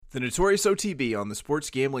The Notorious OTB on the Sports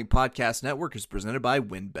Gambling Podcast Network is presented by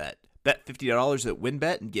WynnBET. Bet $50 at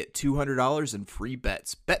WynnBET and get $200 in free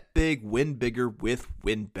bets. Bet big, win bigger with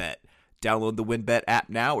WynnBET. Download the WynnBET app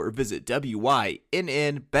now or visit wynnbet.com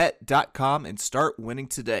and start winning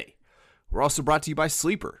today. We're also brought to you by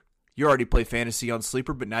Sleeper. You already play fantasy on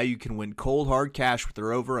Sleeper, but now you can win cold hard cash with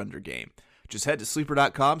their over-under game. Just head to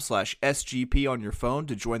sleeper.com/SGP on your phone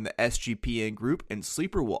to join the SGPN group, and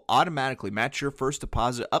Sleeper will automatically match your first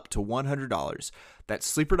deposit up to $100. That's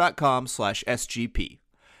sleeper.com/SGP.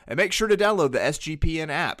 And make sure to download the SGPN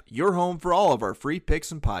app, your home for all of our free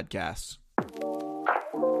picks and podcasts.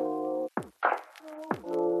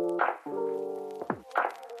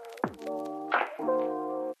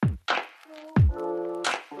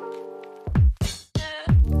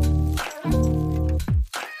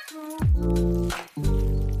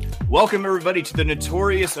 Welcome, everybody, to the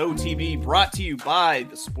Notorious OTB, brought to you by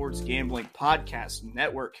the Sports Gambling Podcast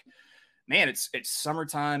Network. Man, it's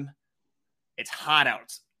summertime. It's hot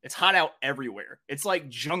out. It's hot out everywhere. It's like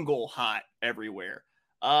jungle hot everywhere.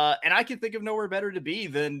 And I can think of nowhere better to be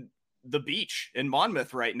than the beach in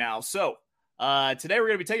Monmouth right now. So today we're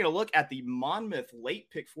going to be taking a look at the Monmouth Late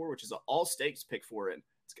Pick 4, which is an all-stakes Pick 4. And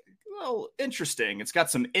it's a little interesting. It's got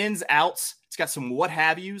some ins, outs. It's got some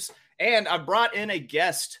what-have-yous. And I brought in a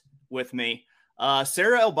guest with me,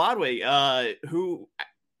 Sara Elbadwi, who,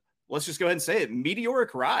 let's just go ahead and say it,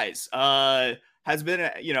 meteoric rise, has been,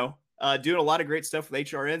 doing a lot of great stuff with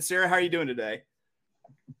HRN. Sara, how are you doing today?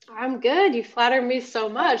 I'm good. You flatter me so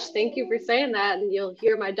much. Thank you for saying that. And you'll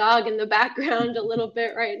hear my dog in the background a little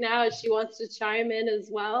bit right now as she wants to chime in as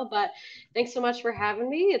well. But thanks so much for having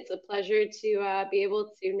me. It's a pleasure to be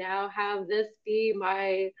able to now have this be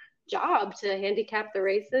my job, to handicap the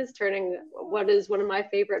races, turning what is one of my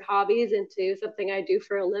favorite hobbies into something I do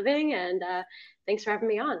for a living. And thanks for having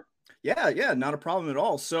me on. Yeah, not a problem at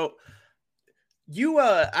all. So you,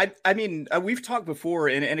 we've talked before,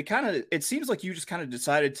 and it seems like you just kind of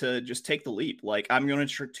decided to just take the leap. Like, I'm going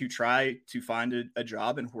to try to find a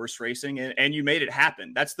job in horse racing, and you made it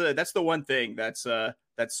happen. That's the one thing that's so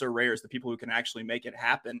rare, is the people who can actually make it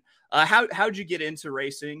happen. How'd you get into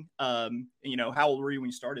racing? How old were you when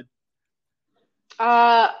you started?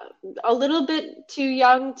 A little bit too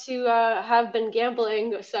young to have been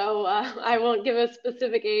gambling, so I won't give a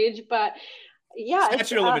specific age, but yeah.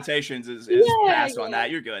 Statute of limitations is passed on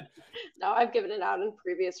that. You're good. No, I've given it out in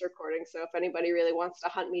previous recordings, so if anybody really wants to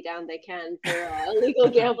hunt me down, they can for illegal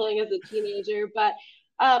gambling as a teenager. But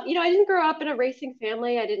I didn't grow up in a racing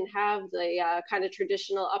family. I didn't have the kind of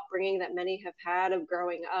traditional upbringing that many have had of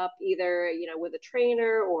growing up either, with a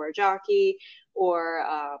trainer or a jockey or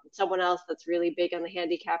someone else that's really big on the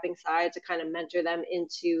handicapping side to kind of mentor them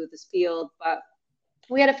into this field. But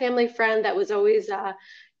we had a family friend that was always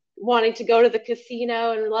wanting to go to the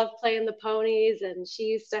casino and loved playing the ponies, and she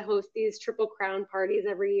used to host these Triple Crown parties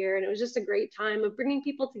every year, and it was just a great time of bringing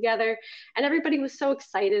people together, and everybody was so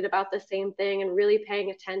excited about the same thing and really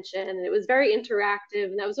paying attention, and it was very interactive,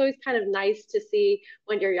 and that was always kind of nice to see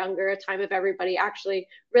when you're younger, a time of everybody actually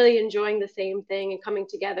really enjoying the same thing and coming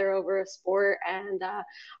together over a sport. And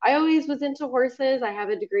I always was into horses. I have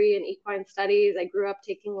a degree in equine studies. I grew up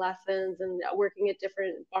taking lessons and working at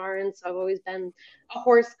different barns, so I've always been a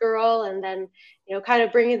horse girl. And then, kind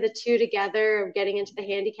of bringing the two together of getting into the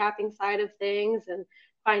handicapping side of things and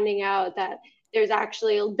finding out that there's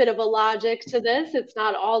actually a bit of a logic to this. It's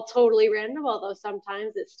not all totally random, although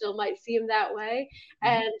sometimes it still might seem that way.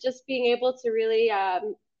 Mm-hmm. And just being able to really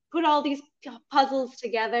put all these puzzles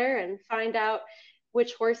together and find out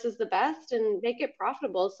which horse is the best and make it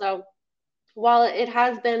profitable. So while it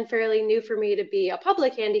has been fairly new for me to be a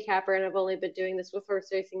public handicapper, and I've only been doing this with Horse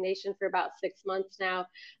Racing Nation for about 6 months now,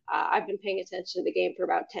 I've been paying attention to the game for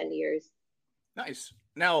about 10 years. Nice.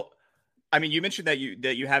 Now, I mean, you mentioned that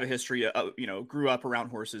you have a history of, grew up around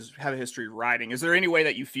horses, have a history of riding. Is there any way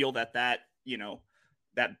that you feel that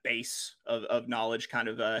base of knowledge kind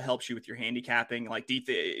of helps you with your handicapping? Like, do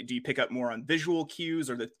you pick up more on visual cues,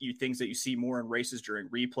 or things that you see more in races during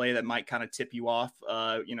replay that might kind of tip you off?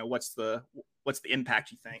 What's the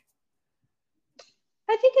impact, you think?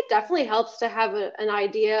 I think it definitely helps to have an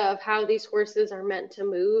idea of how these horses are meant to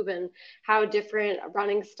move and how different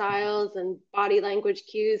running styles and body language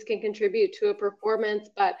cues can contribute to a performance.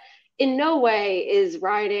 But in no way is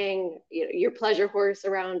riding your pleasure horse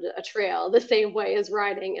around a trail the same way as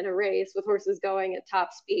riding in a race with horses going at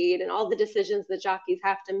top speed and all the decisions that jockeys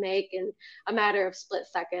have to make in a matter of split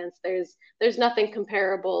seconds. There's nothing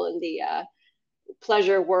comparable in the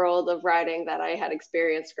pleasure world of riding that I had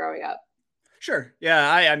experienced growing up. Sure.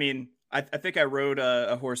 Yeah. I think I rode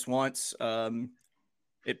a horse once.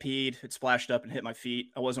 it peed, it splashed up and hit my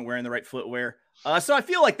feet. I wasn't wearing the right footwear. So I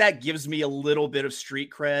feel like that gives me a little bit of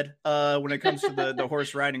street cred when it comes to the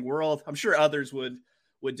horse riding world. I'm sure others would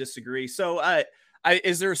disagree. So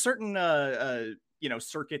is there a certain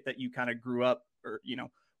circuit that you kind of grew up, or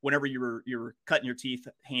whenever you were cutting your teeth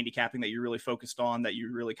handicapping, that you really focused on, that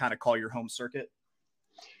you really kind of call your home circuit?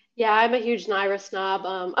 Yeah, I'm a huge NYRA snob.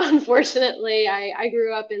 Unfortunately, I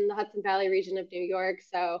grew up in the Hudson Valley region of New York,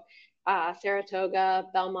 so Saratoga,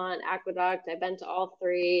 Belmont, Aqueduct. I've been to all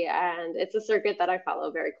three, and it's a circuit that I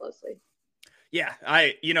follow very closely. Yeah,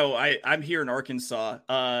 I'm here in Arkansas.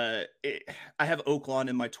 I have Oaklawn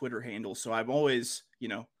in my Twitter handle, so I'm always,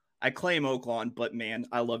 I claim Oaklawn, but man,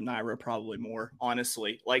 I love NYRA probably more,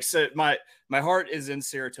 honestly. Like, so my heart is in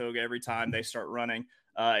Saratoga every time they start running.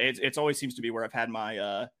 It's always seems to be where I've had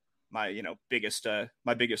my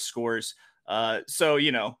biggest scores. So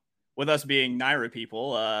with us being NYRA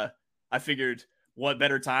people, I figured what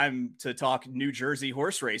better time to talk New Jersey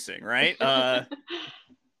horse racing, right?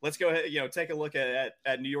 Let's go ahead, take a look at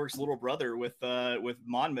New York's little brother with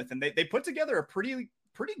Monmouth, and they put together a pretty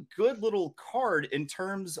good little card in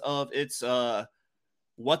terms of its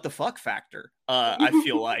what the fuck factor. I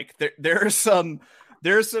feel like there's some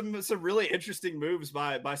really interesting moves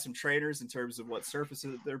by some trainers in terms of what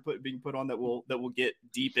surfaces they're being put on that we'll get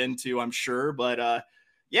deep into, I'm sure. But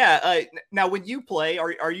now when you play,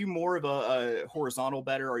 are you more of a horizontal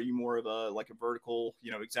bettor? Are you more of a vertical,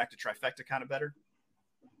 exacta trifecta kind of bettor?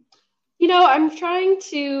 I'm trying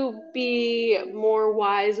to be more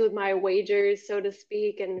wise with my wagers, so to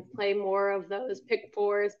speak, and play more of those pick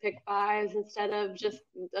fours, pick fives, instead of just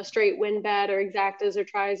a straight win bet or exactas or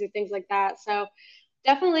tries or things like that. So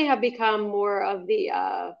definitely have become more of the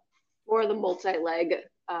multi-leg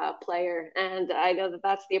player. And I know that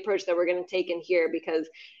that's the approach that we're going to take in here, because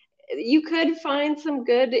you could find some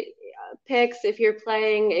good picks if you're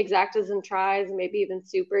playing exactas and tries, maybe even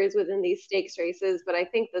supers within these stakes races. But I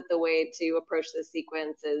think that the way to approach this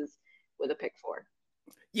sequence is with a pick four.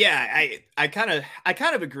 Yeah, I kind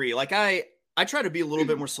of agree. Like I try to be a little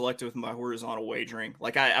bit more selective with my horizontal wagering.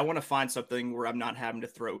 Like I want to find something where I'm not having to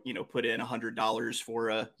put in $100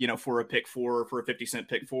 for a pick four, or for a 50-cent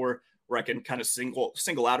pick four, where I can kind of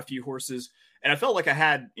single out a few horses. And I felt like I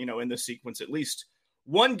had, in this sequence, at least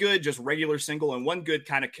one good, just regular single, and one good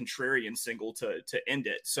kind of contrarian single to end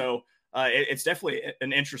it. So it's definitely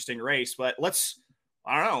an interesting race, but let's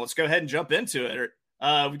go ahead and jump into it.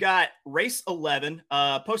 We've got race 11.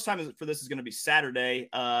 Post time for this is going to be Saturday,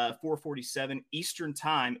 4:47 Eastern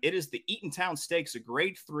time. It is the Eatontown Stakes, a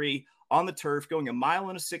grade 3 on the turf, going a mile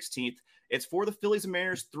and a 16th. It's for the fillies and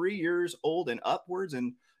mares 3 years old and upwards.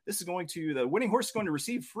 And this is the winning horse is going to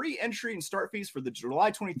receive free entry and start fees for the July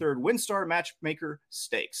 23rd WinStar Matchmaker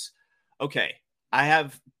Stakes. Okay, I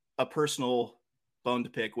have a personal bone to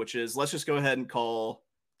pick, which is, let's just go ahead and call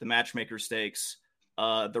the Matchmaker Stakes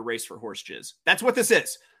the race for horse jizz. That's what this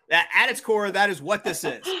is. At its core, that is what this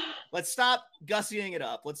is. Let's stop gussying it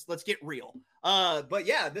up. Let's get real. But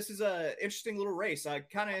yeah, this is a interesting little race. I'm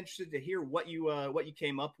kind of interested to hear what you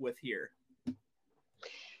came up with here.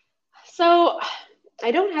 So I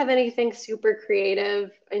don't have anything super creative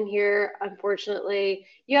in here, unfortunately.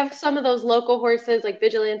 You have some of those local horses like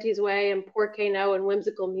Vigilante's Way and Porcano and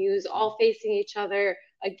Whimsical Muse all facing each other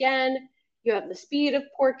again. You have the speed of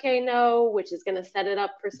Porcano, which is going to set it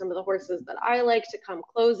up for some of the horses that I like to come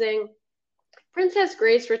closing. Princess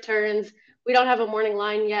Grace returns. We don't have a morning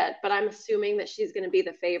line yet, but I'm assuming that she's going to be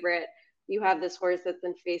the favorite. You have this horse that's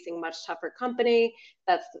been facing much tougher company,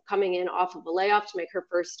 that's coming in off of a layoff to make her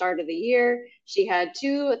first start of the year. She had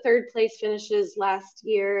 2 third-place finishes last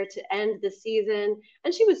year to end the season,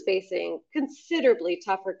 and she was facing considerably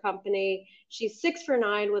tougher company. She's 6 for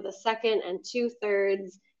 9 with a second and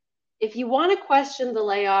 2/3. If you want to question the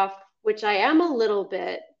layoff, which I am a little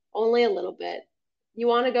bit, only a little bit, you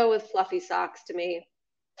want to go with Fluffy Socks to me.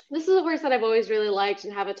 This is a horse that I've always really liked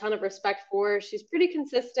and have a ton of respect for. She's pretty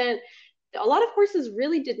consistent. A lot of horses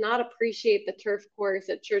really did not appreciate the turf course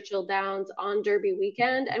at Churchill Downs on Derby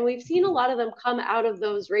weekend, and we've seen a lot of them come out of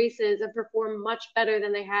those races and perform much better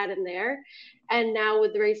than they had in there. And now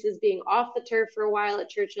with the races being off the turf for a while at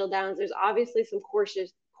Churchill Downs, there's obviously some course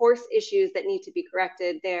issues that need to be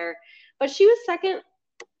corrected there. But she was second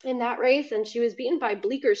in that race, and she was beaten by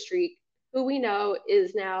Bleecker Streak, who we know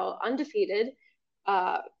is now undefeated.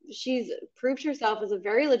 She's proved herself as a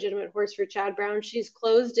very legitimate horse for Chad Brown. She's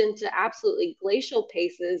closed into absolutely glacial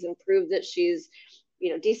paces and proved that she's,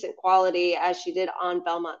 decent quality, as she did on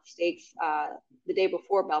Belmont Stakes the day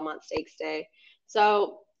before Belmont Stakes Day.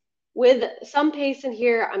 So with some pace in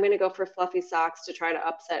here, I'm going to go for Fluffy Socks to try to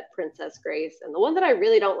upset Princess Grace. And the one that I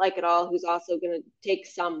really don't like at all, who's also going to take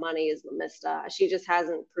some money, is Lamista. She just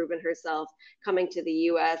hasn't proven herself coming to the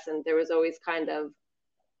U.S. And there was always kind of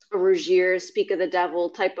a Rougier, speak of the devil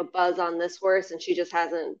type of buzz on this horse, and she just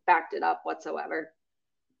hasn't backed it up whatsoever.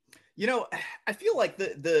 You know, I feel like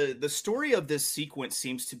the story of this sequence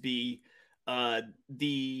seems to be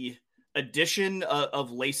the addition of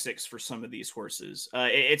Lasix for some of these horses.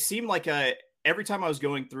 It seemed like every time I was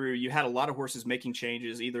going through, you had a lot of horses making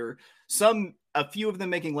changes. Either a few of them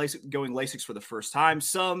going Lasix for the first time,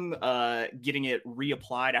 some getting it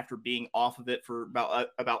reapplied after being off of it for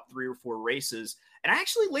about 3 or 4 races. And I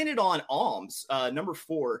actually landed on Alms, number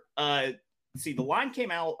 4. See, the line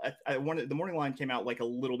came out. The morning line came out like a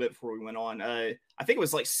little bit before we went on. I think it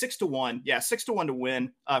was like 6-1. Yeah, 6-1 to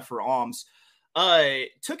win for Alms.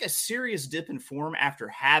 Took a serious dip in form after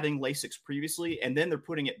having Lasix previously, and then they're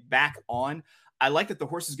putting it back on. I like that the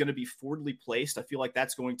horse is going to be forwardly placed. I feel like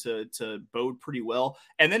that's going to bode pretty well.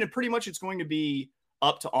 And then it's going to be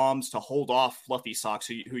up to Alms to hold off Fluffy Socks,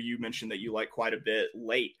 who you mentioned that you like quite a bit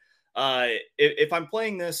late. If I'm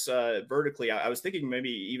playing this vertically, I was thinking maybe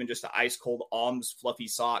even just an ice cold Alms Fluffy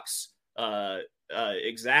Socks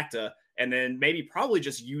exacta, and then maybe probably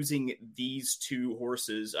just using these 2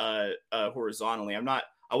 horses horizontally.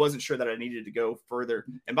 I wasn't sure that I needed to go further.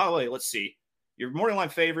 And by the way, let's see. Your morning line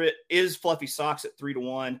favorite is Fluffy Socks at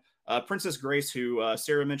 3-1. Princess Grace, who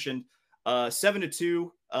Sarah mentioned, 7-2,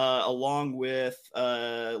 along with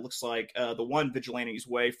looks like the one Vigilante's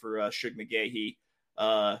Way for Suge McGahee.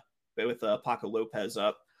 With Paco Lopez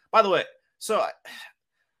up. By the way, so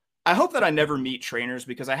I hope that I never meet trainers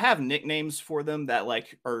because I have nicknames for them that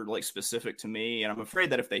are specific to me, and I'm afraid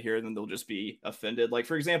that if they hear them, they'll just be offended. Like,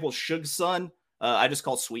 for example, Suge's son, I just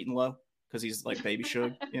call Sweet and Low because he's like baby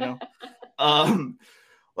Suge, you know.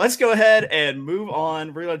 Let's go ahead and move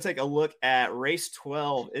on. We're going to take a look at race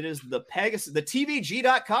 12. It is the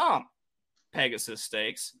TVG.com Pegasus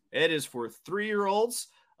Stakes. It is for 3-year-olds.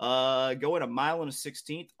 Going 1 mile and a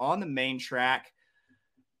 16th on the main track.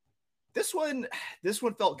 This one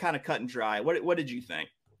felt kind of cut and dry. What did you think?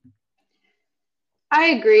 I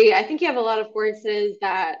agree. I think you have a lot of horses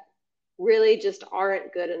that really just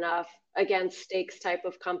aren't good enough against stakes type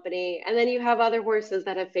of company. And then you have other horses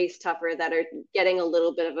that have faced tougher that are getting a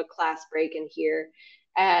little bit of a class break in here.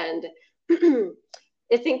 And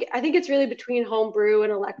I think it's really between Homebrew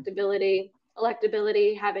and Electability.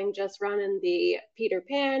 Electability having just run in the Peter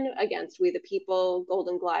Pan against We the People,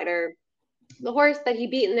 Golden Glider. The horse that he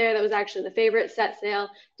beat in there that was actually the favorite, Set Sail,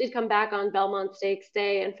 did come back on Belmont Stakes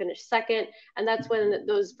Day and finish second. And that's when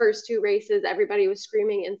those first 2 races, everybody was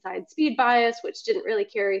screaming inside speed bias, which didn't really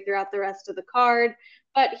carry throughout the rest of the card.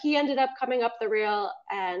 But he ended up coming up the rail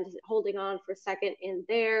and holding on for second in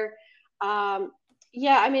there.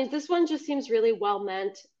 Yeah, I mean, this one just seems really well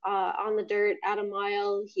meant on the dirt at 1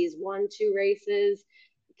 mile. He's won 2 races.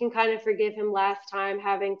 You can kind of forgive him last time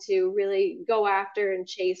having to really go after and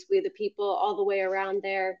chase We the People all the way around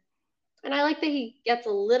there. And I like that he gets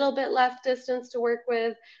a little bit less distance to work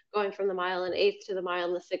with, going from the 1 mile and 1/8 to the 1 mile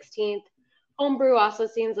and the 16th. Homebrew also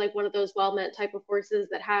seems like one of those well-meant type of horses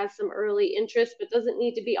that has some early interest, but doesn't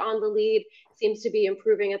need to be on the lead. Seems to be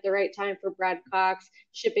improving at the right time for Brad Cox,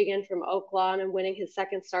 shipping in from Oaklawn and winning his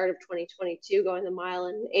second start of 2022, going the 1 mile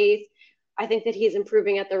and 1/8. I think that he's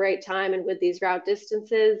improving at the right time and with these route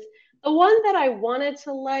distances. The one that I wanted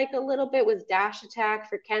to like a little bit was Dash Attack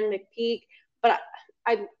for Ken McPeak, but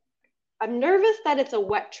I'm nervous that it's a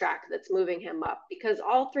wet track that's moving him up because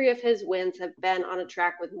all 3 of his wins have been on a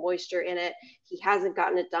track with moisture in it. He hasn't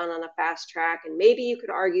gotten it done on a fast track. And maybe you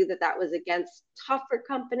could argue that that was against tougher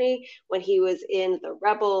company when he was in the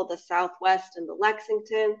Rebel, the Southwest, and the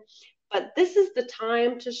Lexington. But this is the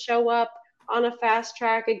time to show up on a fast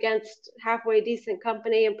track against halfway decent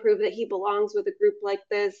company and prove that he belongs with a group like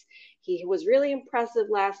this. He was really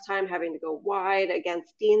impressive last time, having to go wide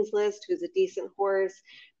against Dean's List, who's a decent horse.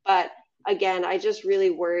 But again, I just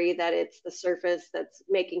really worry that it's the surface that's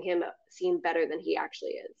making him seem better than he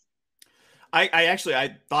actually is.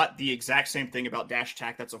 I thought the exact same thing about Dash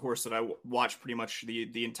Attack. That's a horse that I watched pretty much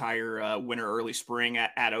the entire winter, early spring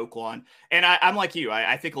at Oaklawn. And I'm like you.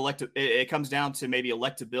 I think it comes down to maybe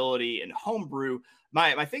electability and Homebrew.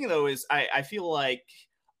 My thing, though, is I feel like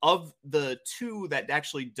of the 2 that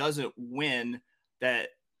actually doesn't win, that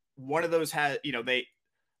one of those has,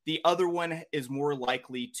 the other one is more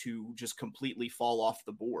likely to just completely fall off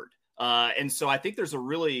the board. And so I think there's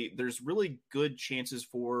really good chances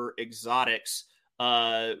for exotics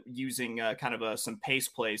using kind of some pace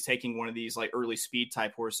plays, taking one of these like early speed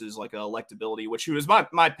type horses like Electability, which was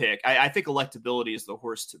my pick. I think Electability is the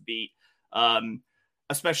horse to beat.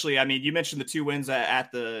 Especially, I mean, you mentioned the 2 wins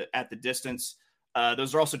at the distance.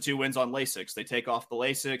 Those are also 2 wins on Lasix. They take off the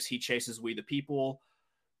Lasix. He chases We the People.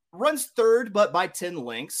 Runs third, but by 10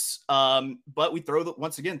 lengths. But we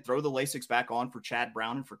once again throw the Lasix back on for Chad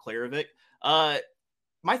Brown and for Clarovic.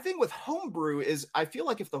 My thing with Homebrew is I feel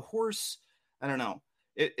like if the horse, I don't know,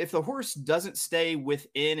 if the horse doesn't stay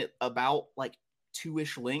within about like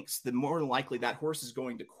 2-ish lengths, then more than likely that horse is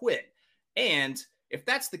going to quit. And if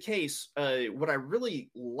that's the case, what I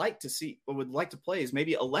really like to see, would like to play is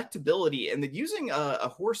maybe Electability. And then using a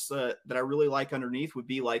horse that I really like underneath would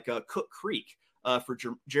be like Cook Creek. For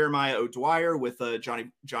Jeremiah O'Dwyer with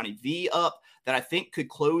Johnny V up that I think could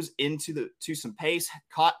close into some pace.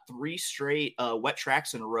 Caught 3 straight wet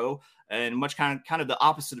tracks in a row, and much kind of the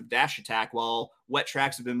opposite of Dash Attack. While wet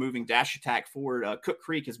tracks have been moving Dash Attack forward, Cook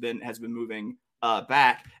Creek has been moving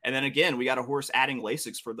back. And then again, we got a horse adding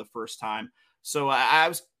Lasix for the first time. So I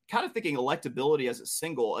was kind of thinking Electability as a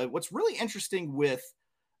single. What's really interesting with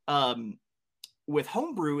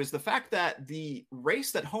Homebrew is the fact that the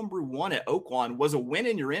race that Homebrew won at Oaklawn was a win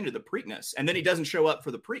in your end of the Preakness, and then he doesn't show up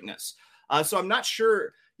for the Preakness. So I'm not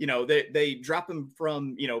sure, they drop him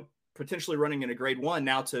from, potentially running in a grade 1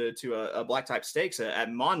 now to a black type stakes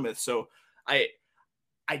at Monmouth. So I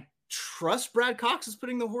trust Brad Cox is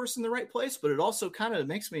putting the horse in the right place, but it also kind of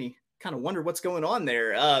makes me kind of wonder what's going on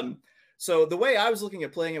there. So the way I was looking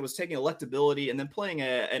at playing it was taking Electability and then playing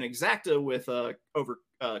an exacta with over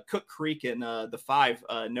Cook Creek and the 5,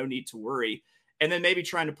 No Need to Worry, and then maybe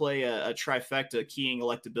trying to play a trifecta, keying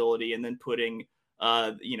Electability and then putting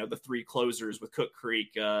the 3 closers with Cook Creek,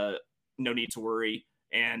 No Need to Worry,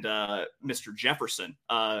 and Mr. Jefferson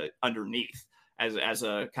underneath as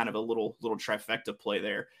a kind of a little trifecta play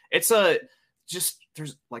there. It's there's,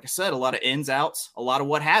 like I said, a lot of ins, outs, a lot of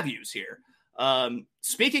what have yous here.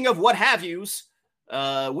 Speaking of what have yous,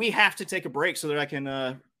 we have to take a break so that I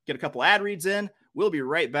can get a couple ad reads in. We'll be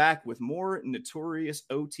right back with more Notorious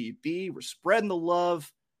OTB. We're spreading the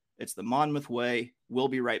love. It's the Monmouth way. We'll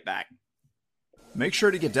be right back. Make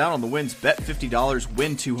sure to get down on the wins. Bet $50,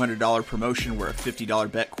 win $200 promotion where a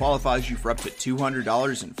 $50 bet qualifies you for up to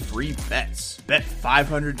 $200 in free bets. Bet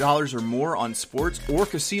 $500 or more on sports or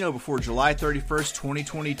casino before July 31st,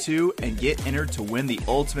 2022 and get entered to win the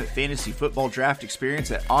ultimate fantasy football draft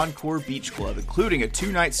experience at Encore Beach Club, including a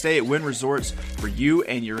 2-night stay at Wynn Resorts for you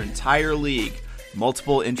and your entire league.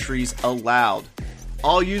 Multiple entries allowed.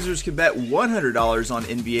 All users can bet $100 on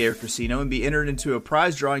NBA or casino and be entered into a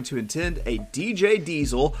prize drawing to attend a DJ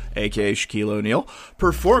Diesel, aka Shaquille O'Neal,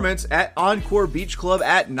 performance at Encore Beach Club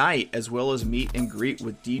at night, as well as meet and greet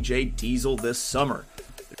with DJ Diesel this summer.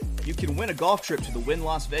 You can win a golf trip to the Wynn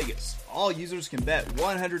Las Vegas. All users can bet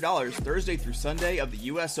 $100 Thursday through Sunday of the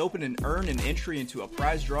U.S. Open and earn an entry into a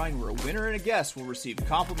prize drawing where a winner and a guest will receive a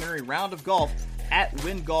complimentary round of golf at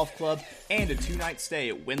Wynn Golf Club and a 2-night stay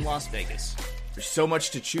at Wynn Las Vegas. There's so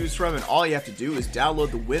much to choose from, and all you have to do is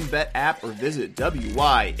download the WynnBET app or visit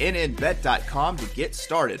wynnbet.com to get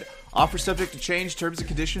started. Offer subject to change, terms and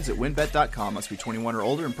conditions at wynnbet.com. Must be 21 or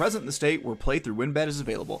older and present in the state where play through WynnBET is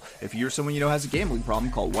available. If you or someone you know has a gambling problem,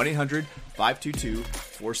 call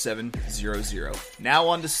 1-800-522-4700. Now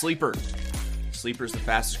on to Sleeper. Sleeper is the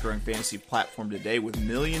fastest growing fantasy platform today with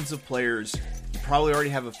millions of players. You probably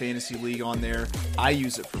already have a fantasy league on there. I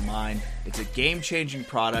use it for mine. It's a game-changing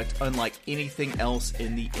product unlike anything else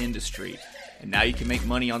in the industry. And now you can make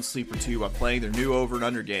money on Sleeper too by playing their new over and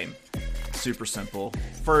under game. Super simple.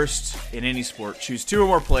 First, in any sport, choose 2 or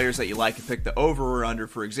more players that you like and pick the over or under.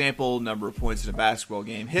 For example, number of points in a basketball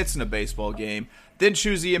game, hits in a baseball game. Then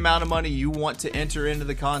choose the amount of money you want to enter into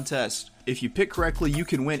the contest. If you pick correctly, you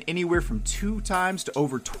can win anywhere from 2 times to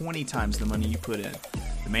over 20 times the money you put in.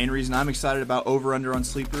 The main reason I'm excited about Over Under on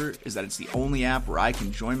Sleeper is that it's the only app where I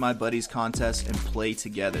can join my buddies' contests and play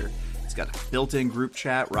together. It's got a built-in group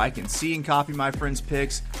chat where I can see and copy my friends'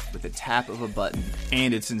 picks with a tap of a button.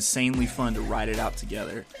 And it's insanely fun to write it out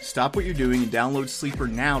together. Stop what you're doing and download Sleeper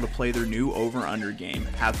now to play their new over-under game.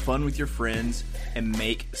 Have fun with your friends and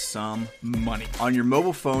make some money. On your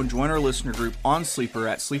mobile phone, join our listener group on Sleeper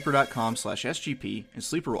at sleeper.com/SGP, and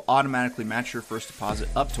Sleeper will automatically match your first deposit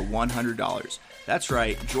up to $100. That's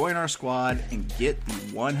right, join our squad and get the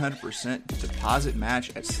 100% deposit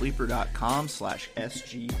match at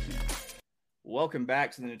sleeper.com/SGP. Welcome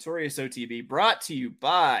back to the Notorious OTB, brought to you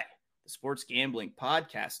by the Sports Gambling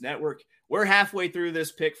Podcast Network. We're halfway through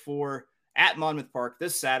this pick 4 at Monmouth Park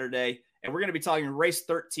this Saturday, and we're going to be talking race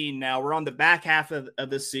 13 now. We're on the back half of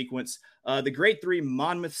this sequence. The Grade 3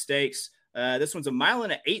 Monmouth Stakes. This one's 1.125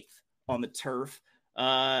 miles on the turf.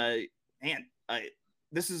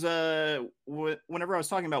 This is whenever I was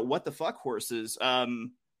talking about what the fuck horses,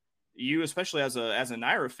 you especially as a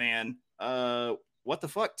Naira fan, what the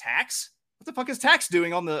fuck Tax? What the fuck is Tax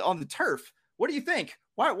doing on the turf? What do you think?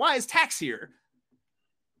 Why is Tax here?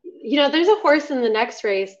 There's a horse in the next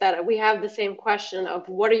race that we have the same question of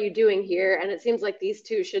what are you doing here? And it seems like these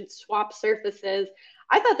two should swap surfaces.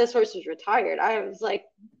 I thought this horse was retired. I was like,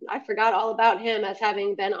 I forgot all about him as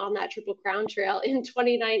having been on that Triple Crown Trail in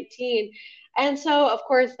 2019. And so, of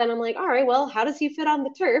course, then I'm like, all right, well, how does he fit on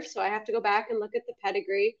the turf? So I have to go back and look at the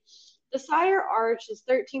pedigree. The sire Arch is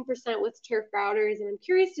 13% with turf routers, and I'm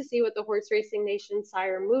curious to see what the Horse Racing Nation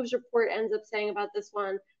sire moves report ends up saying about this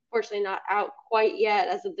one. Fortunately, not out quite yet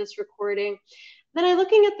as of this recording. Then I'm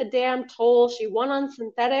looking at the dam toll. She won on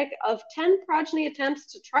synthetic. Of 10 progeny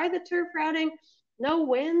attempts to try the turf routing, no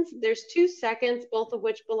wins. There's 2 seconds, both of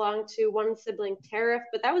which belong to one sibling Tariff,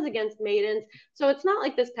 but that was against maidens. So it's not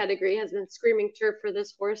like this pedigree has been screaming turf for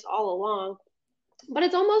this horse all along. But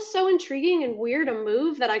it's almost so intriguing and weird a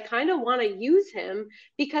move that I kind of want to use him,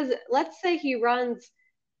 because let's say he runs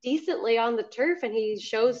decently on the turf and he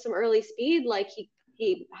shows some early speed like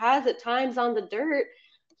he has at times on the dirt.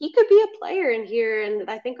 He could be a player in here, and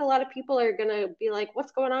I think a lot of people are going to be like,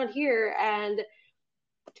 what's going on here? And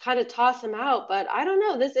kind of toss him out. But I don't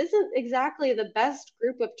know. This isn't exactly the best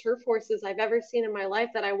group of turf horses I've ever seen in my life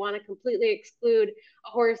that I want to completely exclude a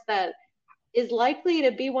horse that is likely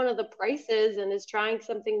to be one of the prices and is trying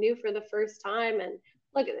something new for the first time. And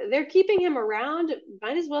look, they're keeping him around.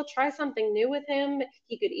 Might as well try something new with him.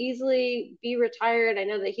 He could easily be retired. I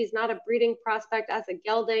know that he's not a breeding prospect as a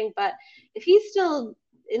gelding, but if he's still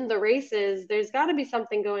in the races, there's got to be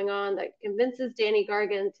something going on that convinces Danny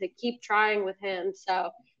Gargan to keep trying with him. So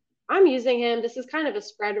I'm using him. This is kind of a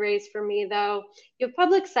spread race for me, though. You have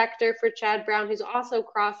Public Sector for Chad Brown, who's also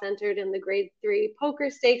cross-entered in the Grade 3 Poker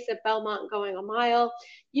Stakes at Belmont going a mile.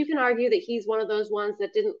 You can argue that he's one of those ones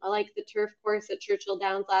that didn't like the turf course at Churchill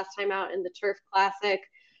Downs last time out in the Turf Classic.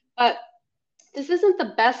 But this isn't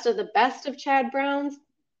the best of Chad Brown's,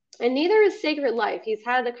 and neither is Sacred Life. He's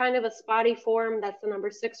had a kind of a spotty form. That's the number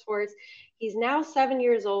 6 horse. He's now 7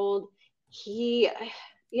 years old.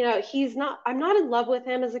 I'm not in love with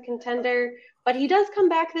him as a contender, but he does come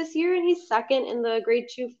back this year, and he's second in the Grade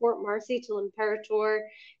 2 Fort Marcy to L'Imperator,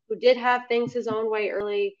 who did have things his own way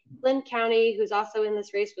early. Lynn County, who's also in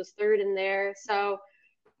this race, was third in there. So,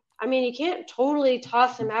 I mean, you can't totally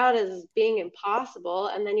toss him out as being impossible.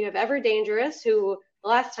 And then you have Ever Dangerous, who the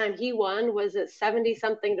last time he won was at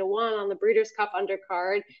 70-something to 1 on the Breeders' Cup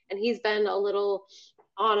undercard, and he's been a little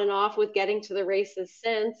on and off with getting to the races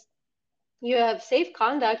since. You have Safe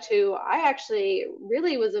Conduct, who I actually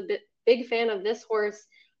really was a big fan of this horse,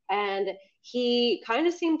 and he kind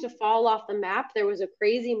of seemed to fall off the map. There was a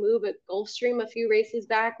crazy move at Gulfstream a few races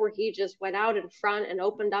back where he just went out in front and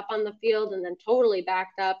opened up on the field and then totally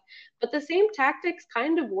backed up. But the same tactics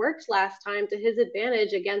kind of worked last time to his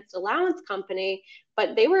advantage against Allowance Company,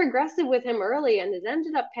 but they were aggressive with him early and it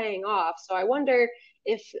ended up paying off. So I wonder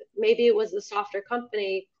if maybe it was the softer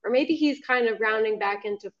company, or maybe he's kind of rounding back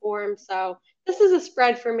into form. So this is a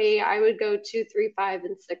spread for me. I would go 2, 3, 5,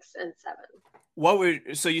 and 6, and 7.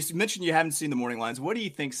 So you mentioned you haven't seen the morning lines. What do you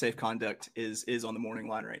think Safe Conduct is on the morning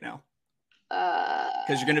line right now?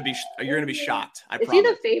 Because you're gonna be shocked. I promise. Is he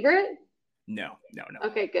the favorite? No.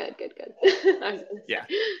 Okay, good. Yeah.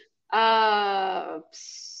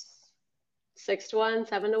 6 to 1,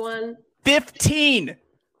 7 to 1. 15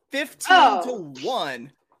 to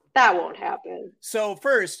 1. That won't happen. So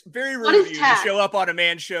first, very rude of you to show up on a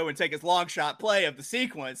man's show and take his long shot play of the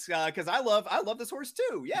sequence, because I love this horse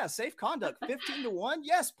too. Yeah, Safe Conduct, 15 to 1.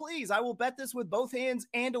 Yes, please. I will bet this with both hands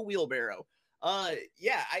and a wheelbarrow.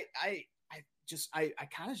 Yeah, I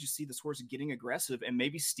kind of just see this horse getting aggressive and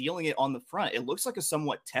maybe stealing it on the front. It looks like a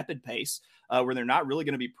somewhat tepid pace where they're not really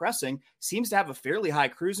going to be pressing. Seems to have a fairly high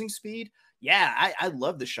cruising speed. Yeah, I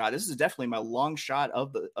love the shot. This is definitely my long shot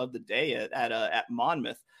of the day at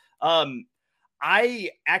Monmouth.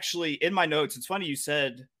 I actually, in my notes, it's funny you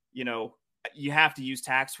said, you have to use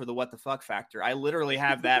Tax for the what the fuck factor. I literally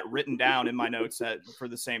have that written down in my notes for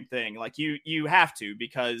the same thing. Like you have to,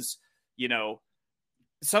 because,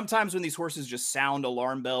 sometimes when these horses just sound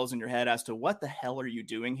alarm bells in your head as to what the hell are you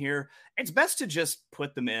doing here, it's best to just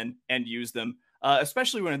put them in and use them,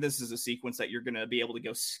 especially when this is a sequence that you're going to be able to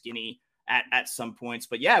go skinny at some points.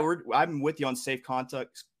 But yeah, I'm with you on Safe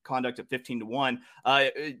Conduct at 15 to 1.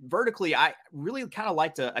 Vertically, I really kind of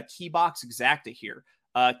liked a key box exacta here.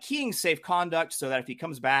 Keying Safe Conduct so that if he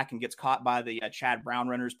comes back and gets caught by the Chad Brown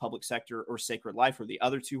runners, Public Sector or Sacred Life, or the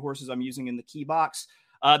other 2 horses I'm using in the key box,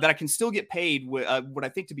 that I can still get paid what I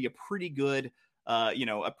think to be a pretty good,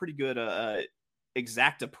 exacta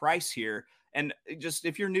price here. And just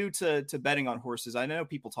if you're new to betting on horses, I know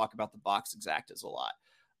people talk about the box exactas a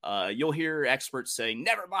lot. You'll hear experts say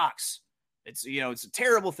never box. It's a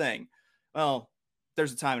terrible thing. Well,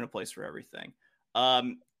 there's a time and a place for everything.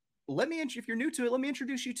 If you're new to it, let me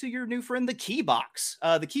introduce you to your new friend, the key box.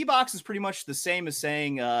 The key box is pretty much the same as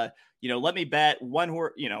saying, let me bet one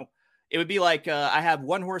horse. It would be like I have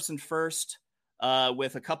one horse in first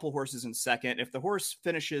with a couple horses in second. If the horse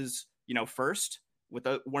finishes, first with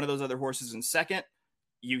one of those other horses in second,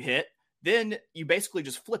 you hit. Then you basically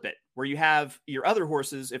just flip it, where you have your other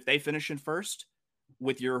horses, if they finish in first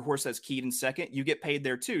with your horse that's keyed in second, you get paid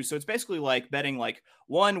there too. So it's basically like betting like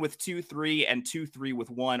 1 with 2, 3 and 2, 3 with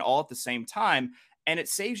 1 all at the same time. And it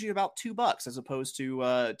saves you about $2 as opposed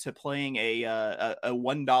to playing a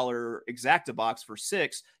 $1 exacta box for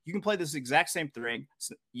 $6. You can play this exact same thing,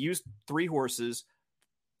 use 3 horses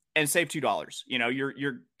and save $2.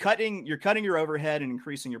 You're cutting your overhead and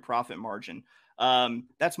increasing your profit margin.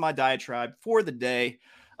 That's my diatribe for the day.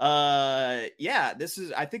 I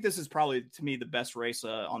think this is probably, to me, the best race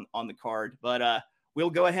on the card, but we'll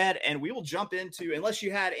go ahead and we will jump into, unless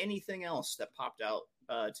you had anything else that popped out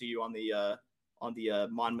to you on the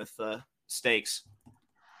Monmouth stakes.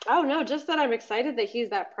 Oh no, just that I'm excited that he's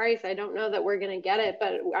that price. I don't know that we're going to get it,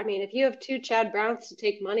 but I mean, if you have 2 Chad Browns to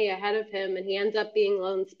take money ahead of him and he ends up being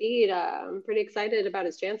lone speed, I'm pretty excited about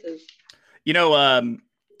his chances.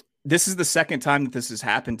 This is the second time that this has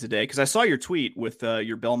happened today, because I saw your tweet with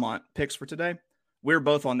your Belmont picks for today. We were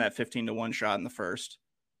both on that 15-1 shot in the first,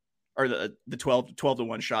 or the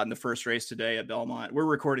 12-1 shot in the first race today at Belmont. We're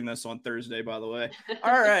recording this on Thursday, by the way.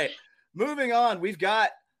 All right, moving on. We've got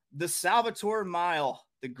the Salvatore Mile,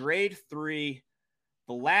 the grade 3,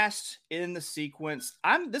 the last in the sequence.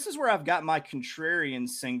 This is where I've got my contrarian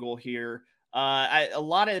single here. A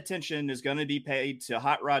lot of attention is going to be paid to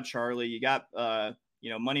Hot Rod Charlie. You got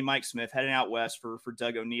Money Mike Smith heading out west for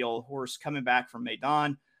Doug O'Neill, horse coming back from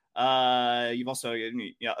Maidan. You've also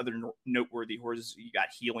other noteworthy horses. You got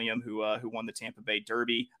Helium, who won the Tampa Bay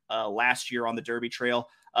Derby last year on the Derby Trail.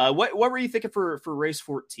 What were you thinking for race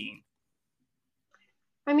 14?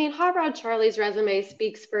 I mean, Hot Rod Charlie's resume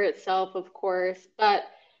speaks for itself, of course, but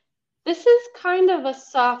this is kind of a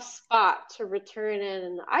soft spot to return in.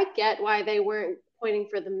 And I get why they weren't pointing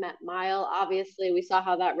for the Met Mile. Obviously, we saw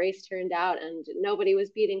how that race turned out and nobody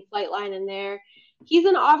was beating Flightline in there. He's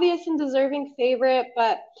an obvious and deserving favorite,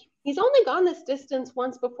 but he's only gone this distance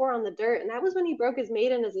once before on the dirt, and that was when he broke his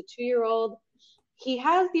maiden as a 2-year-old. He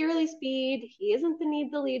has the early speed. He isn't the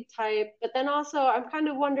need the lead type. But then also, I'm kind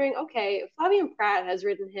of wondering, okay, Flavien Prat has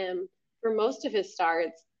ridden him for most of his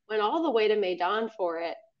starts, went all the way to Maidan for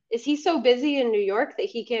it. Is he so busy in New York that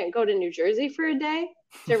he can't go to New Jersey for a day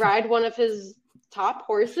to ride one of his top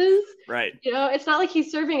horses? Right. It's not like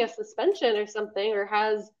he's serving a suspension or something, or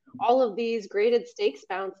has all of these graded stakes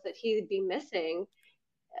bounce that he'd be missing.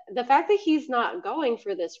 The fact that he's not going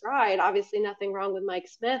for this ride, obviously nothing wrong with Mike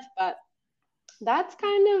Smith, but that's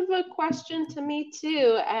kind of a question to me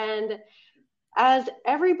too. And as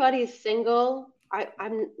everybody's single,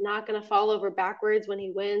 I'm not going to fall over backwards when he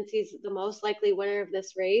wins. He's the most likely winner of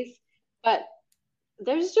this race. But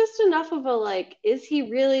there's just enough of a, is he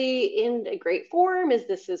really in a great form? Is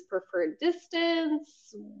this his preferred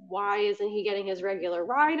distance? Why isn't he getting his regular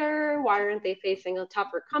rider? Why aren't they facing a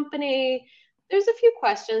tougher company? There's a few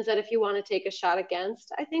questions that if you want to take a shot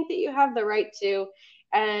against, I think that you have the right to.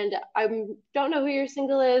 And I don't know who your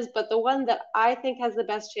single is, but the one that I think has the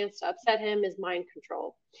best chance to upset him is Mind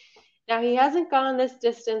Control. Now, he hasn't gone this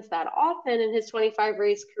distance that often in his 25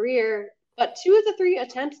 race career, but 2 of the 3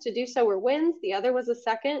 attempts to do so were wins. The other was a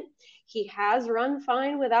second. He has run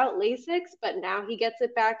fine without Lasix, but now he gets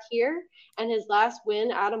it back here. And his last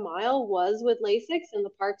win at a mile was with Lasix in the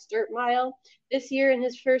Parks Dirt Mile. This year, in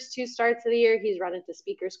his first 2 starts of the year, he's run into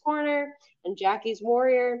Speaker's Corner and Jackie's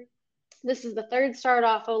Warrior. This is the 3rd start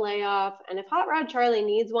off a layoff. And if Hot Rod Charlie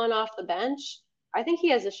needs one off the bench, I think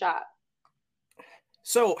he has a shot.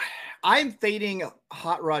 So I'm fading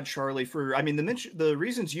Hot Rod Charlie for, the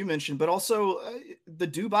reasons you mentioned, but also the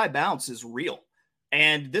Dubai bounce is real.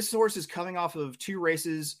 And this horse is coming off of 2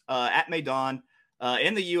 races at Maidan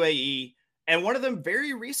in the UAE. And one of them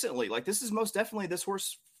very recently, this is most definitely this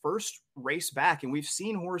horse's first race back. And we've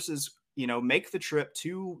seen horses, make the trip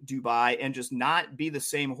to Dubai and just not be the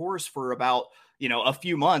same horse for about, a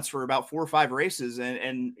few months, for about 4 or 5 races.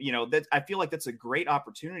 And that I feel like that's a great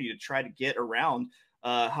opportunity to try to get around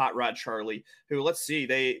Hot Rod Charlie, who, let's see,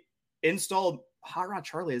 they installed Hot Rod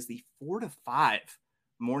Charlie as the 4-5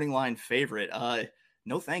 morning line favorite.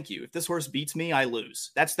 no, thank you. If this horse beats me, I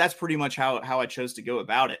lose. That's pretty much how I chose to go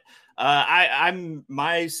about it.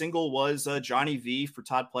 My single was Johnny V for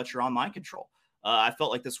Todd Pletcher on Mind Control. I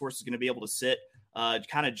felt like this horse is going to be able to sit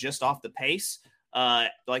kind of just off the pace.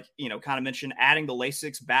 Like, kind of mentioned, adding the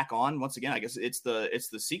Lasix back on. Once again, I guess it's the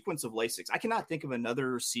sequence of Lasix. I cannot think of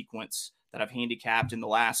another sequence that I've handicapped in the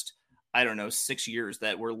last, I don't know, 6 years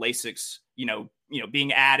that where Lasix,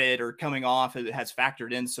 being added or coming off, it has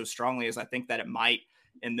factored in so strongly as I think that it might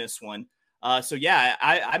in this one. So yeah,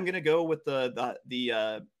 I'm going to go with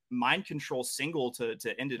the Mind Control single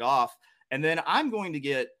to end it off. And then I'm going to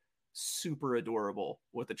get super adorable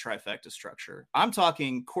with the trifecta structure. I'm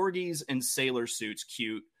talking corgis and sailor suits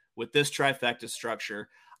cute with this trifecta structure.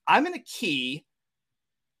 I'm going to key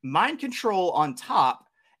Mind Control on top.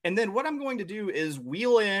 And then what I'm going to do is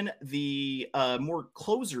wheel in the more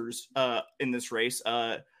closers in this race.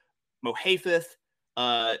 Mohafeth,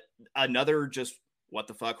 another just what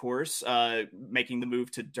the fuck horse, making the move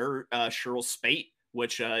to dirt. Cheryl Spate,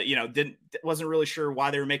 which wasn't really sure why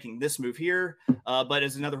they were making this move here, but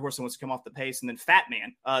is another horse that wants to come off the pace. And then Fat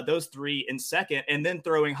Man, those three in second, and then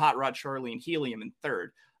throwing Hot Rod Charlie and Helium in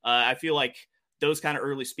third. I feel like those kind of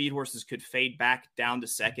early speed horses could fade back down to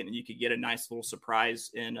second, and you could get a nice little surprise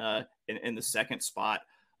in the second spot.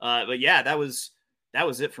 But yeah, that was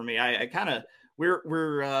it for me. I kind of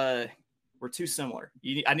we're too similar.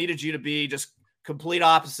 I needed you to be just complete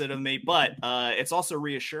opposite of me, but it's also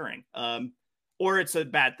reassuring. Or it's a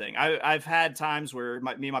bad thing. I've had times where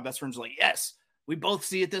me and my best friends are like, yes, we both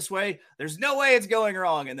see it this way. There's no way it's going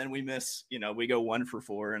wrong. And then we miss, we go 1 for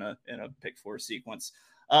 4 in a pick 4 sequence.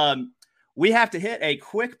 We have to hit a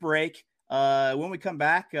quick break. When we come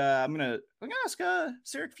back, I'm gonna ask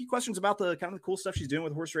Sara a few questions about the kind of the cool stuff she's doing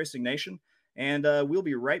with Horse Racing Nation. And we'll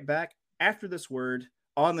be right back after this word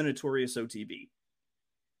on the Notorious OTB.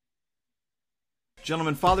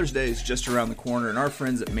 Gentlemen, Father's Day is just around the corner, and our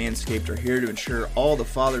friends at Manscaped are here to ensure all the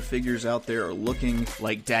father figures out there are looking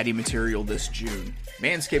like daddy material this June.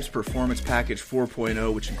 Manscaped's Performance Package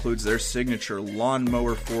 4.0, which includes their signature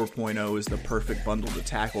Lawnmower 4.0, is the perfect bundle to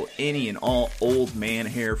tackle any and all old man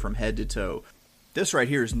hair from head to toe. This right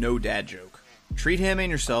here is no dad joke. Treat him and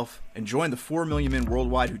yourself, and join the 4 million men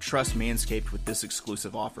worldwide who trust Manscaped with this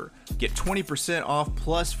exclusive offer. Get 20% off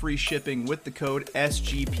plus free shipping with the code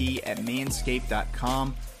SGP at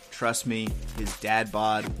manscaped.com. Trust me, his dad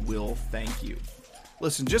bod will thank you.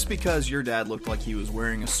 Listen, just because your dad looked like he was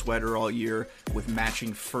wearing a sweater all year with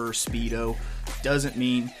matching fur Speedo doesn't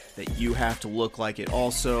mean that you have to look like it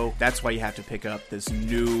also. That's why you have to pick up this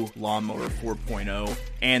new Lawnmower 4.0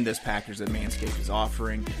 and this package that Manscaped is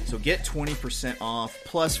offering. So get 20% off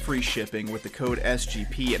plus free shipping with the code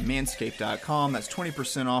SGP at manscaped.com. That's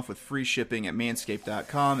 20% off with free shipping at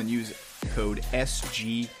manscaped.com and use code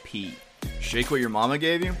SGP. Shake what your mama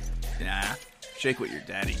gave you? Nah, shake what your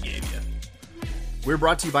daddy gave you. We're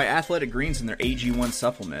brought to you by Athletic Greens and their AG1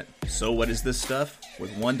 supplement. So what is this stuff?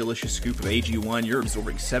 With one delicious scoop of AG1, you're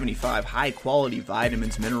absorbing 75 high-quality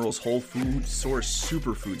vitamins, minerals, whole food source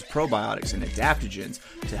superfoods, probiotics, and adaptogens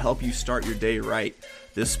to help you start your day right.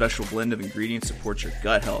 This special blend of ingredients supports your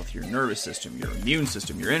gut health, your nervous system, your immune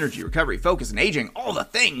system, your energy, recovery, focus, and aging, all the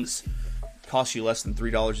things. It costs you less than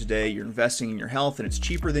 $3 a day, you're investing in your health, and it's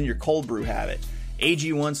cheaper than your cold brew habit.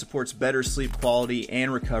 AG1 supports better sleep quality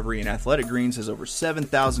and recovery, and Athletic Greens has over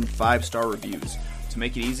 7,000 5-star reviews. To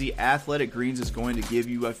make it easy, Athletic Greens is going to give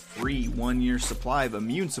you a free 1-year supply of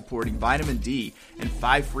immune-supporting vitamin D and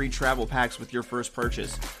 5 free travel packs with your first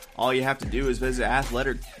purchase. All you have to do is visit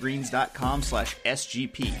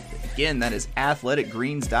athleticgreens.com/SGP. Again, that is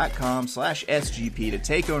athleticgreens.com/SGP to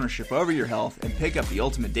take ownership over your health and pick up the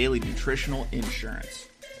ultimate daily nutritional insurance.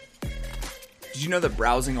 Did you know that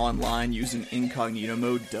browsing online using incognito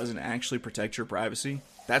mode doesn't actually protect your privacy?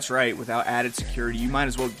 That's right, without added security, you might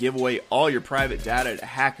as well give away all your private data to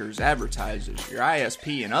hackers, advertisers, your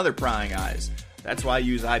ISP, and other prying eyes. That's why I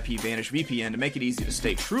use IPVanish VPN to make it easy to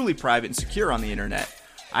stay truly private and secure on the internet.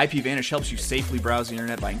 IPVanish helps you safely browse the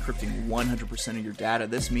internet by encrypting 100% of your data.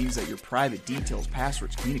 This means that your private details,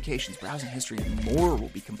 passwords, communications, browsing history, and more will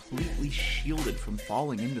be completely shielded from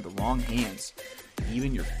falling into the wrong hands.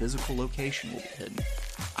 Even your physical location will be hidden.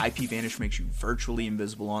 IPVanish makes you virtually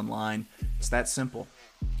invisible online. It's that simple.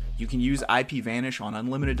 You can use IPVanish on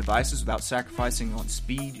unlimited devices without sacrificing on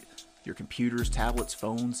speed, your computers, tablets,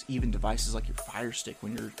 phones, even devices like your Fire Stick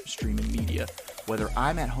when you're streaming media. Whether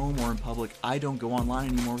I'm at home or in public, I don't go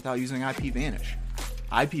online anymore without using IPVanish.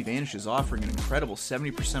 IPVanish is offering an incredible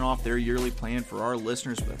 70% off their yearly plan for our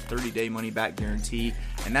listeners with a 30-day money-back guarantee,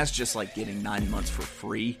 and that's just like getting 9 months for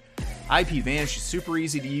free. IP Vanish is super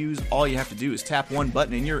easy to use. All you have to do is tap one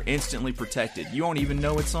button and you're instantly protected. You won't even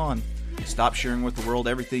know it's on. Stop sharing with the world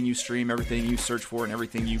everything you stream, everything you search for, and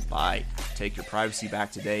everything you buy. Take your privacy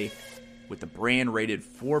back today with the brand rated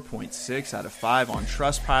 4.6 out of 5 on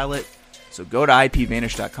Trustpilot. So go to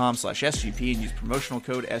ipvanish.com/SGP and use promotional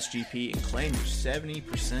code SGP and claim your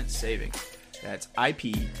 70% savings. That's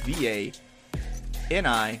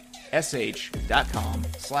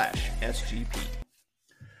ipvanish.com/SGP.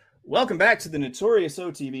 Welcome back to the Notorious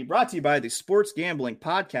OTB, brought to you by the Sports Gambling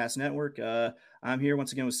Podcast Network. I'm here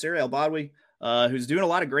once again with Sara Elbadwi, who's doing a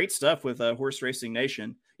lot of great stuff with Horse Racing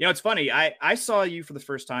Nation. You know, it's funny. I saw you for the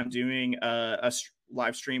first time doing a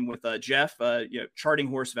live stream with Jeff, Charting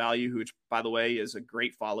Horse Value, which, by the way, is a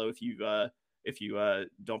great follow if you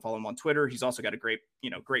don't follow him on Twitter. He's also got a great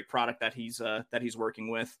product that he's working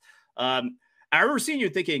with. I remember seeing you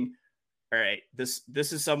thinking, all right, this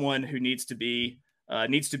is someone who needs to be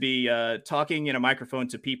talking in a microphone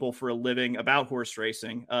to people for a living about horse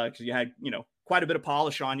racing, because you had quite a bit of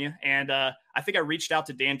polish on you. And I think I reached out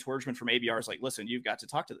to Dan Torgman from ABR. I was like, listen, you've got to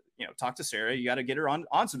talk to Sara. You got to get her on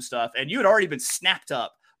some stuff. And you had already been snapped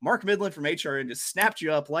up. Mark Midland from HRN just snapped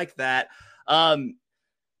you up like that.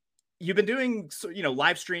 You've been doing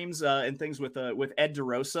live streams and things with Ed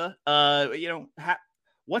DeRosa.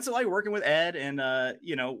 What's it like working with Ed? And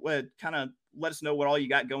kind of let us know what all you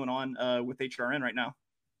got going on with HRN right now.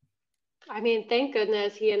 I mean, thank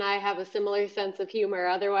goodness he and I have a similar sense of humor.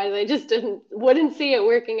 Otherwise, I just wouldn't see it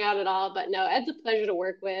working out at all. But no, Ed's a pleasure to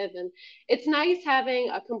work with. And it's nice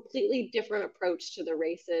having a completely different approach to the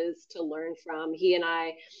races to learn from. He and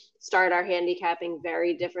I start our handicapping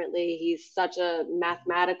very differently. He's such a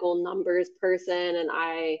mathematical numbers person, and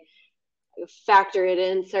I factor it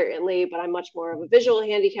in certainly, but I'm much more of a visual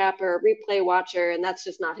handicapper, a replay watcher, and that's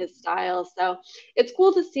just not his style. So it's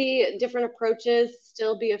cool to see different approaches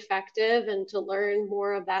still be effective and to learn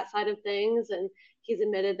more of that side of things. And he's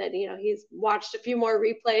admitted that he's watched a few more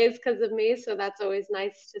replays because of me, so that's always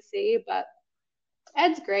nice to see. But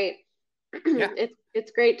Ed's great. Yeah.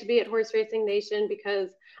 It's great to be at Horse Racing Nation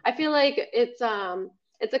because I feel like it's a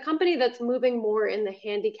company that's moving more in the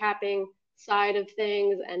handicapping side of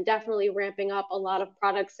things and definitely ramping up a lot of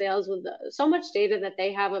product sales with so much data that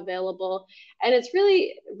they have available. And it's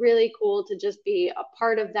really, really cool to just be a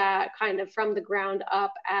part of that kind of from the ground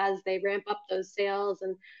up as they ramp up those sales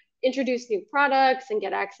and introduce new products and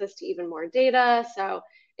get access to even more data. So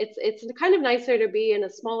it's kind of nicer to be in a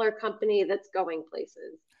smaller company that's going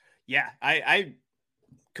places. Yeah, I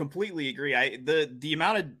completely agree. The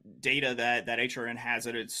amount of data that HRN has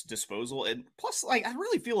at its disposal, and plus, like, I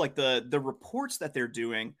really feel like the reports that they're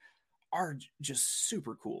doing are just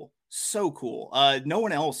super cool, so cool. No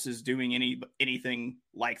one else is doing anything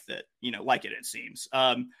like that, like it seems.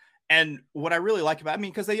 And what I really like about,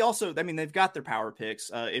 because they've got their power picks.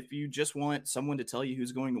 If you just want someone to tell you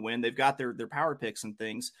who's going to win, they've got their power picks and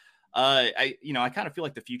things. I kind of feel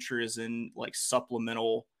like the future is in like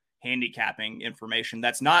supplemental handicapping information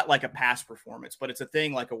that's not like a past performance, but it's a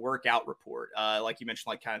thing like a workout report, like you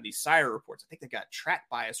mentioned, like kind of these Sara reports. I think they've got track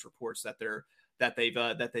bias reports that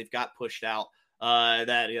they've got pushed out. I'm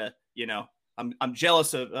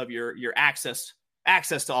jealous of your access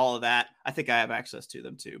to all of that. I think I have access to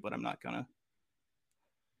them too, but I'm not gonna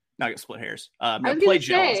split hairs. Play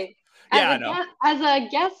jealous. Yeah, I know. As a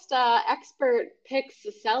guest expert picks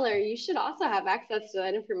the seller, you should also have access to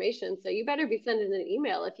that information. So you better be sending an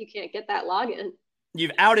email if you can't get that login.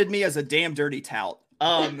 You've outed me as a damn dirty tout.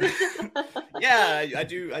 Yeah, I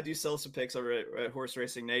do sell some picks over at Horse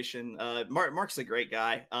Racing Nation. Mark's a great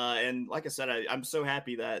guy, and like I said, I'm so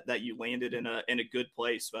happy that you landed in a good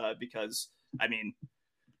place because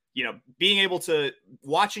being able to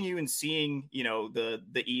watching you and seeing,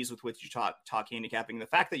 the ease with which you talk handicapping, the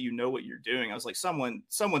fact that what you're doing, I was like, someone's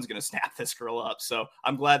going to snap this girl up. So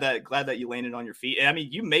I'm glad that you landed on your feet. And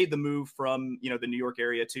you made the move from, the New York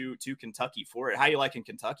area to Kentucky for it. How you like in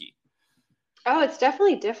Kentucky? Oh, it's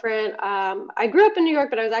definitely different. I grew up in New York,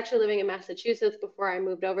 but I was actually living in Massachusetts before I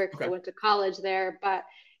moved over because I went to college there. But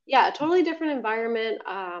yeah, a totally different environment.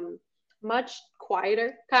 Much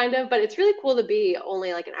quieter kind of, but it's really cool to be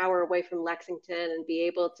only like an hour away from Lexington and be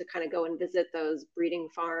able to kind of go and visit those breeding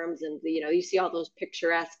farms. And, you see all those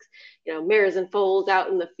picturesque, mares and foals out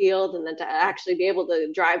in the field, and then to actually be able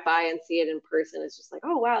to drive by and see it in person, it's just like,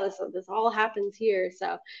 oh, wow, this all happens here.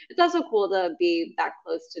 So it's also cool to be that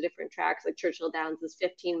close to different tracks. Like Churchill Downs is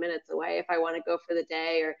 15 minutes away if I want to go for the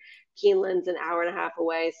day, or Keeneland's an hour and a half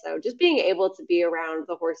away. So just being able to be around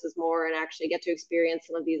the horses more and actually get to experience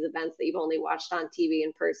some of these events that you've only watched on TV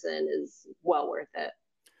in person is well worth it.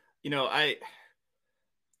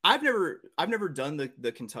 I've never done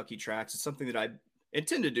the Kentucky tracks. It's something that I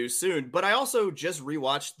intend to do soon, but I also just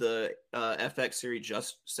rewatched the FX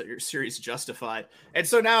series Justified, and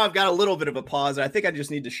so now I've got a little bit of a pause. I think I just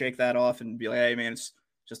need to shake that off and be like, hey man, it's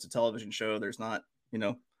just a television show. There's not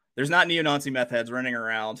neo-Nazi meth heads running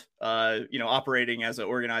around, operating as an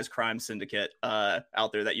organized crime syndicate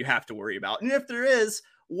out there that you have to worry about. And if there is,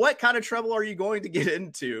 what kind of trouble are you going to get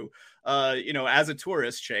into, as a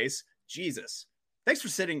tourist, Chase? Jesus.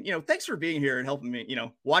 Thanks for being here and helping me,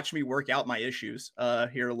 watch me work out my issues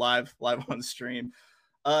here live on stream.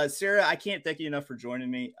 Sara, I can't thank you enough for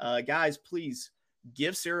joining me. Guys, please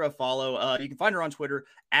give Sara a follow. You can find her on Twitter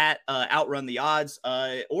at Outrun the Odds,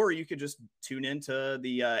 or you could just tune into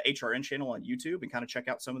the HRN channel on YouTube and kind of check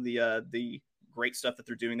out some of the great stuff that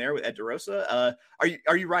they're doing there with Ed DeRosa.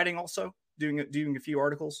 Are you writing also, doing a few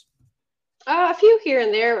articles? A few here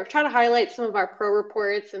and there. We're trying to highlight some of our pro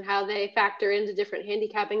reports and how they factor into different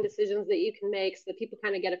handicapping decisions that you can make so that people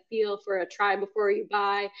kind of get a feel for a try before you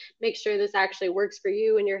buy, make sure this actually works for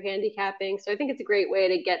you and your handicapping. So I think it's a great way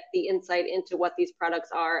to get the insight into what these products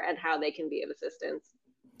are and how they can be of assistance.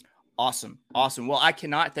 Awesome. Well, I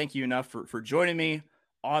cannot thank you enough for joining me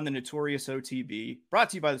on the Notorious OTB, brought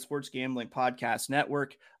to you by the Sports Gambling Podcast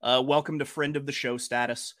Network. Welcome to friend of the show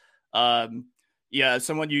status. Yeah,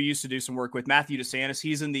 someone you used to do some work with, Matthew DeSantis.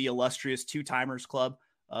 He's in the illustrious Two Timers Club,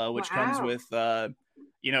 which comes with, SNL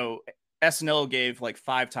gave like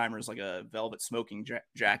 5 timers like a velvet smoking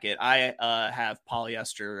jacket. I have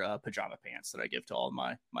polyester pajama pants that I give to all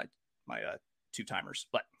my 2 timers.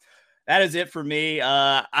 But that is it for me.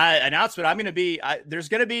 Announcement: there's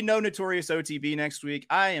going to be no Notorious OTB next week.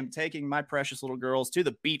 I am taking my precious little girls to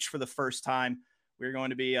the beach for the first time. We're going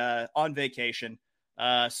to be on vacation.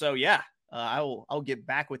 So yeah. I'll get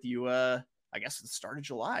back with you, I guess, at the start of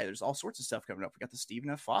July. There's all sorts of stuff coming up. We got the Stephen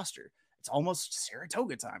F. Foster. It's almost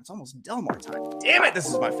Saratoga time. It's almost Delmar time. Damn it, this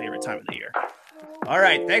is my favorite time of the year. All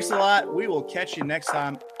right, thanks a lot. We will catch you next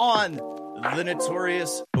time on the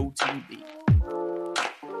Notorious OTB.